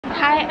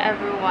Hi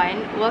everyone,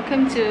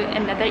 welcome to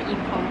another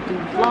impromptu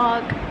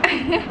vlog.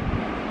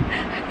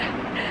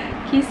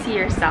 Can you see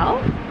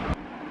yourself?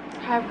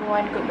 Hi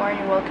everyone, good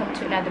morning, welcome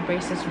to another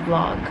braces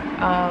vlog.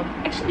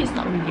 Actually it's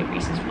not really a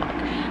braces vlog.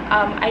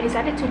 I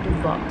decided to do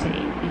vlog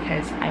today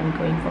because I'm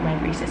going for my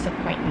braces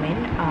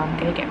appointment. I'm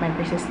gonna get my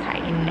braces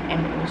tightened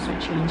and also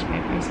change my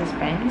braces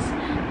bands,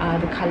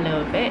 the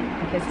color of it,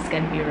 because it's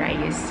gonna be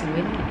Raya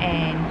soon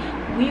and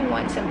we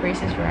want some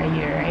braces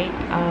Raya, right?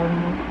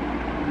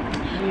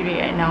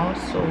 Right now,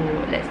 so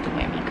let's do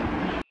my makeup.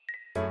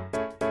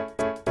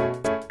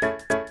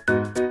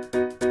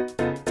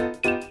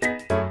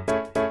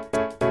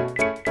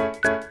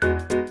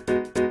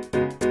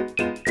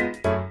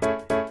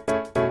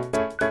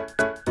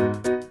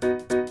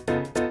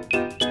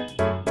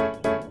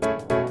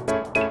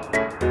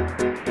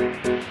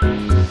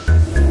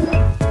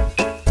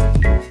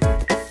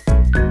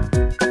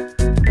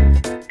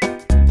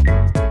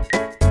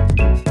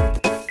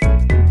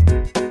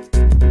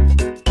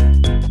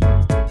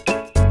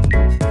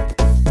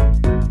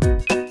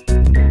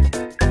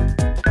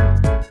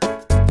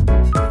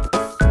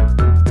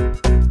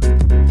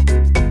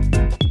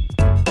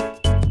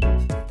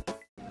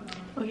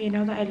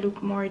 Now that I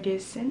look more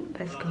decent,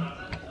 let's go.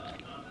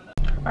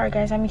 Alright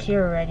guys, I'm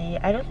here already.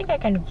 I don't think I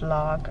can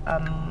vlog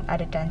at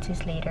a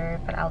dentist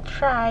later, but I'll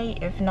try.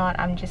 If not,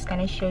 I'm just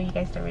gonna show you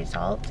guys the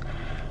results.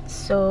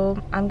 So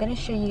I'm gonna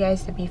show you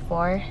guys the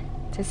before.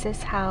 This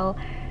is how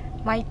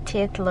my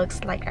teeth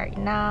looks like right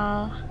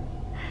now.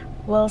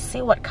 We'll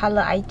see what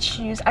color I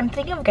choose. I'm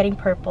thinking of getting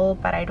purple,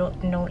 but I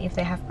don't know if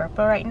they have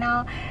purple right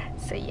now.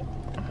 So yeah.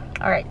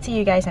 Alright, see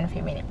you guys in a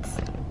few minutes.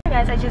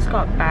 Guys, I just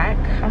got back.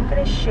 I'm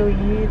gonna show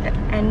you the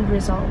end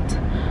result.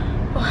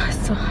 Oh,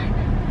 it's so hard.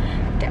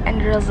 The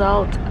end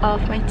result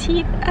of my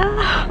teeth.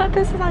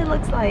 This is how it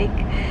looks like.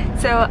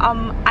 So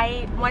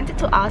I wanted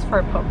to ask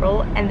for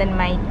purple, and then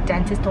my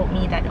dentist told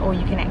me that, oh,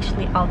 you can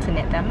actually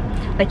alternate them,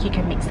 like you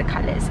can mix the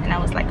colors, and I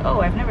was like, oh,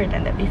 I've never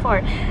done that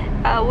before,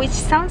 which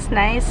sounds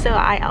nice. So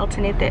I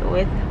alternated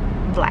with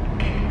black.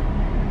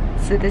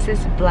 So this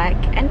is black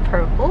and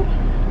purple.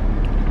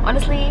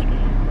 Honestly,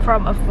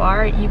 from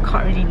afar you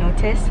can't really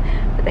notice,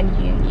 but then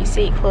you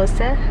see it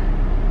closer,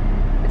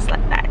 it's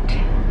like that.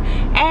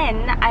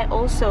 And I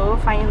also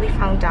finally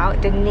found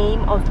out the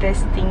name of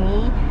this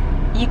thingy.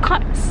 You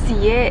can't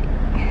see it.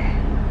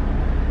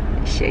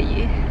 I'll show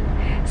you.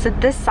 So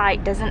this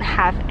side doesn't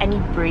have any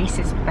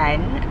braces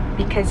band,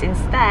 because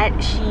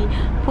instead she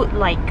put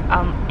like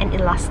an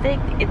elastic.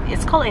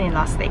 It's called an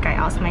elastic. I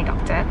asked my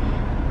doctor.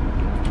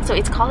 So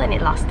it's called an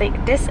elastic.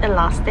 This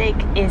elastic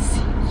is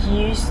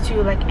used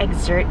to like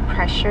exert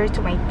pressure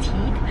to my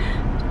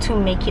teeth to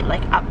make it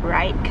like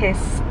upright,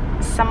 because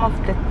some of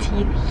the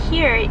teeth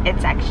here,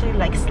 it's actually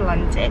like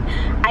slanted.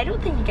 I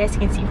don't think you guys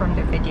can see from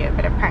the video,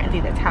 but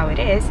apparently that's how it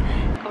is.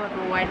 Hello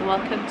everyone,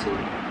 welcome to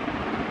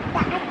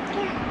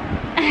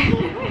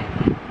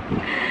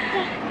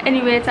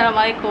anyway,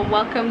 assalamualaikum,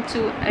 welcome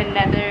to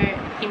another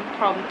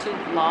impromptu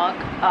vlog.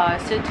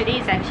 So today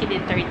is actually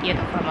the 30th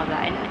of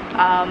Ramadan.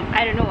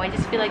 I don't know, I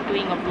just feel like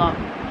doing a vlog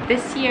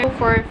this year.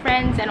 For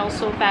friends and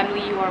also family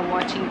who are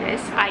watching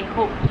this, I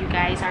hope you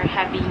guys are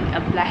having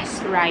a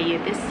blessed Raya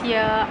this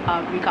year,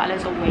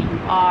 regardless of where you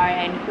are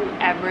and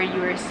whoever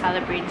you are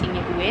celebrating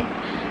it with.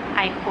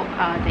 I hope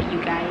that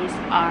you guys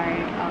are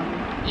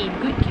in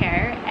good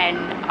care and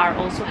are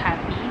also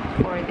happy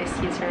for this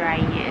year's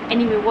Raya.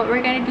 Anyway, what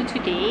we're gonna do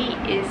today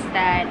is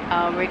that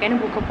we're gonna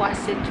buka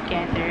puasa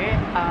together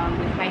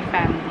with my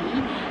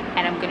family,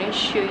 and I'm gonna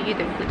show you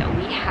the food that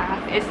we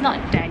have. It's not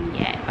done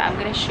yet, but I'm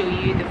gonna show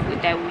you the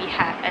food that we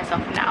have as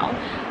of now.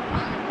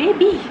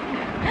 Baby!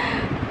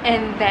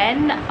 And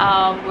then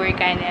we're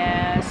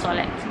gonna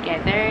solat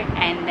together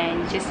and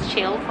then just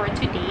chill for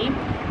today.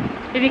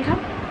 Baby,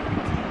 come.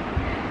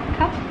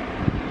 Come.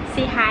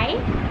 Say hi.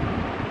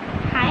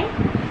 Hi.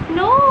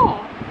 No!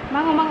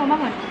 Bangun, bangun,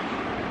 bangun.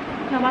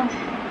 No, bangun.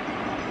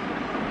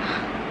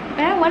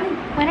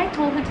 When I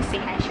told her to say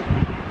hi, she was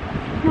like,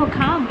 no,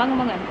 come, bangun,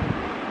 bangun.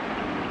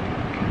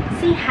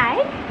 Say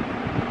hi.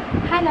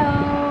 Hello.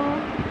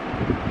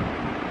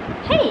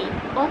 Hey,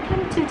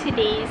 welcome to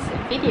today's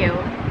video.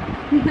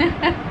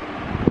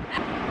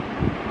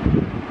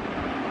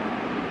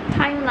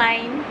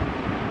 Timeline.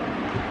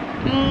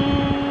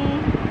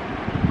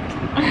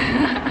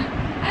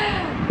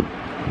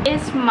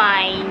 It's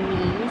my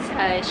niece.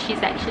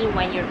 She's actually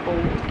 1 year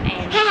old,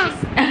 and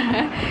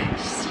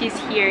she's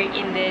here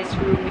in this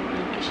room with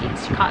me because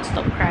she can't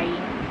stop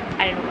crying.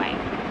 I don't know why.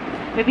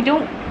 Baby,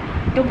 don't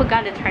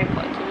pegang the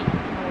tripod, okay?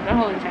 No, don't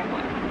hold the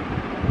tripod.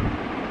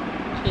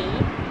 Okay,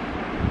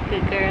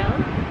 good girl.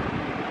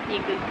 You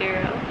good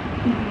girl.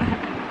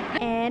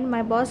 And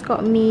my boss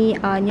got me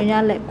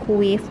Nyonya Lek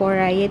Kueh for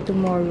Raya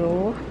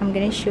tomorrow. I'm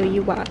gonna show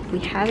you what we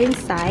have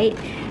inside.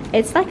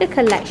 It's like a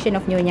collection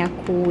of Nyonya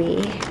Kueh,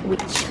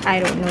 which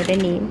I don't know the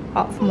name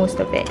of most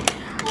of it.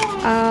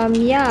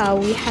 Yeah,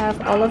 we have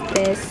all of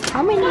this. How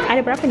many?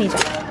 Ada berapa nih,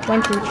 Jack?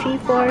 1, 2, 3,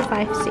 4,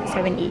 5, 6,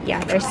 7, 8.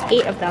 Yeah, there's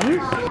 8 of them.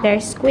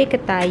 There's kueh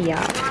ketaya,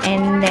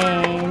 and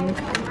then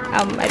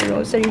I don't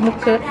know, seri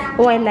muka.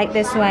 Oh, I like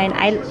this one.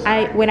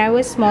 I when I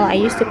was small, I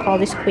used to call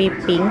this kuih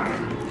pink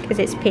because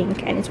it's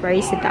pink and it's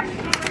very sedap.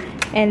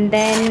 And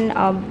then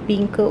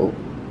bingko,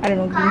 I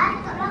don't know,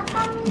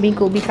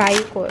 bingko ubi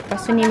kayu kot.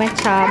 Lepas tu ni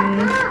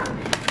macam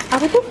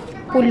apa tu?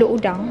 Pulut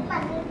udang.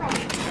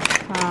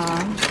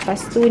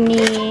 Lepas tu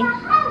ni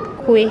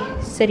kuih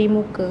seri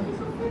muka.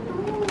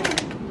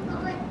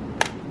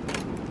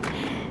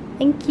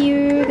 Thank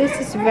you. This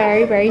is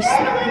very, very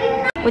sweet.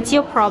 What's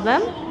your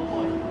problem?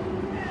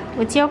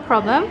 What's your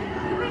problem?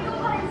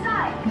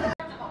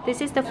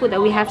 This is the food that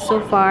we have so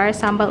far.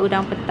 Sambal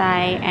udang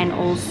petai and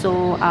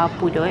also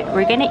pudut.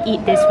 We're gonna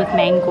eat this with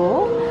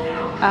mango.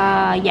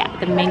 Yeah,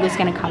 the mango is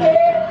gonna come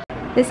later.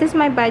 This is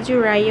my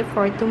baju raya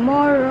for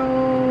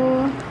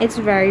tomorrow. It's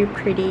very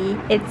pretty.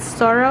 It's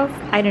sort of,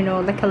 I don't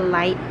know, like a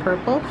light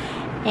purple.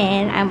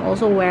 And I'm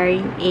also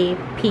wearing a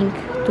pink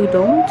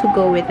tudung to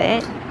go with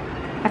it.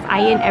 I've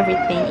ironed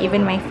everything,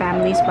 even my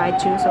family's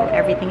baju, so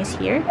everything is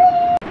here.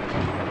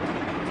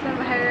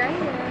 Selamat Hari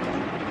Raya.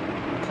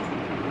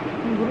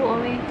 Buruk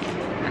ame.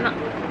 Anak.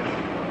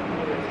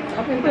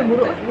 Apa yang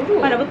buruk? Buruk.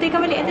 Mana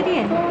betulkan balik yang tadi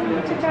kan?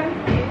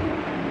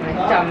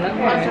 Macam lah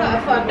kan.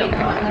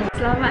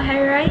 Selamat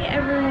Hari Raya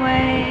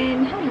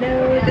everyone.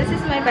 Hello, this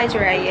is my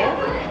baju raya.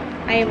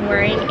 I am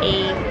wearing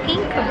a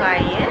pink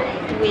kebaya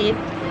with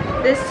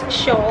this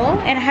shawl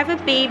and I have a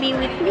baby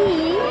with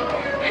me.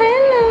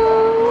 Hello.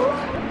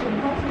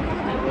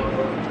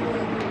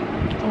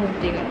 Oh,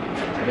 tengok.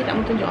 Dia tak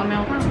mau tunjuk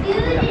Amel kan?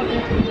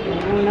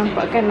 Oh,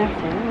 nampakkan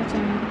aku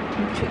macam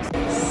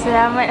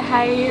Selamat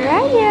Hari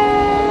Raya.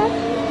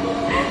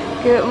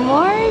 Good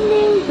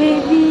morning,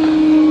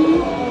 baby.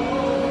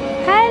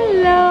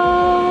 Hello.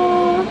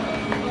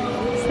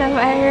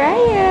 Selamat Hari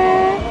Raya.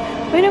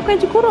 Dia dah pakai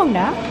baju kurung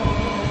dah?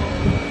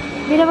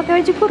 Dia dah pakai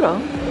baju kurung?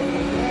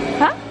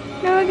 Ha?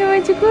 Dah pakai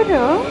baju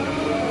kurung?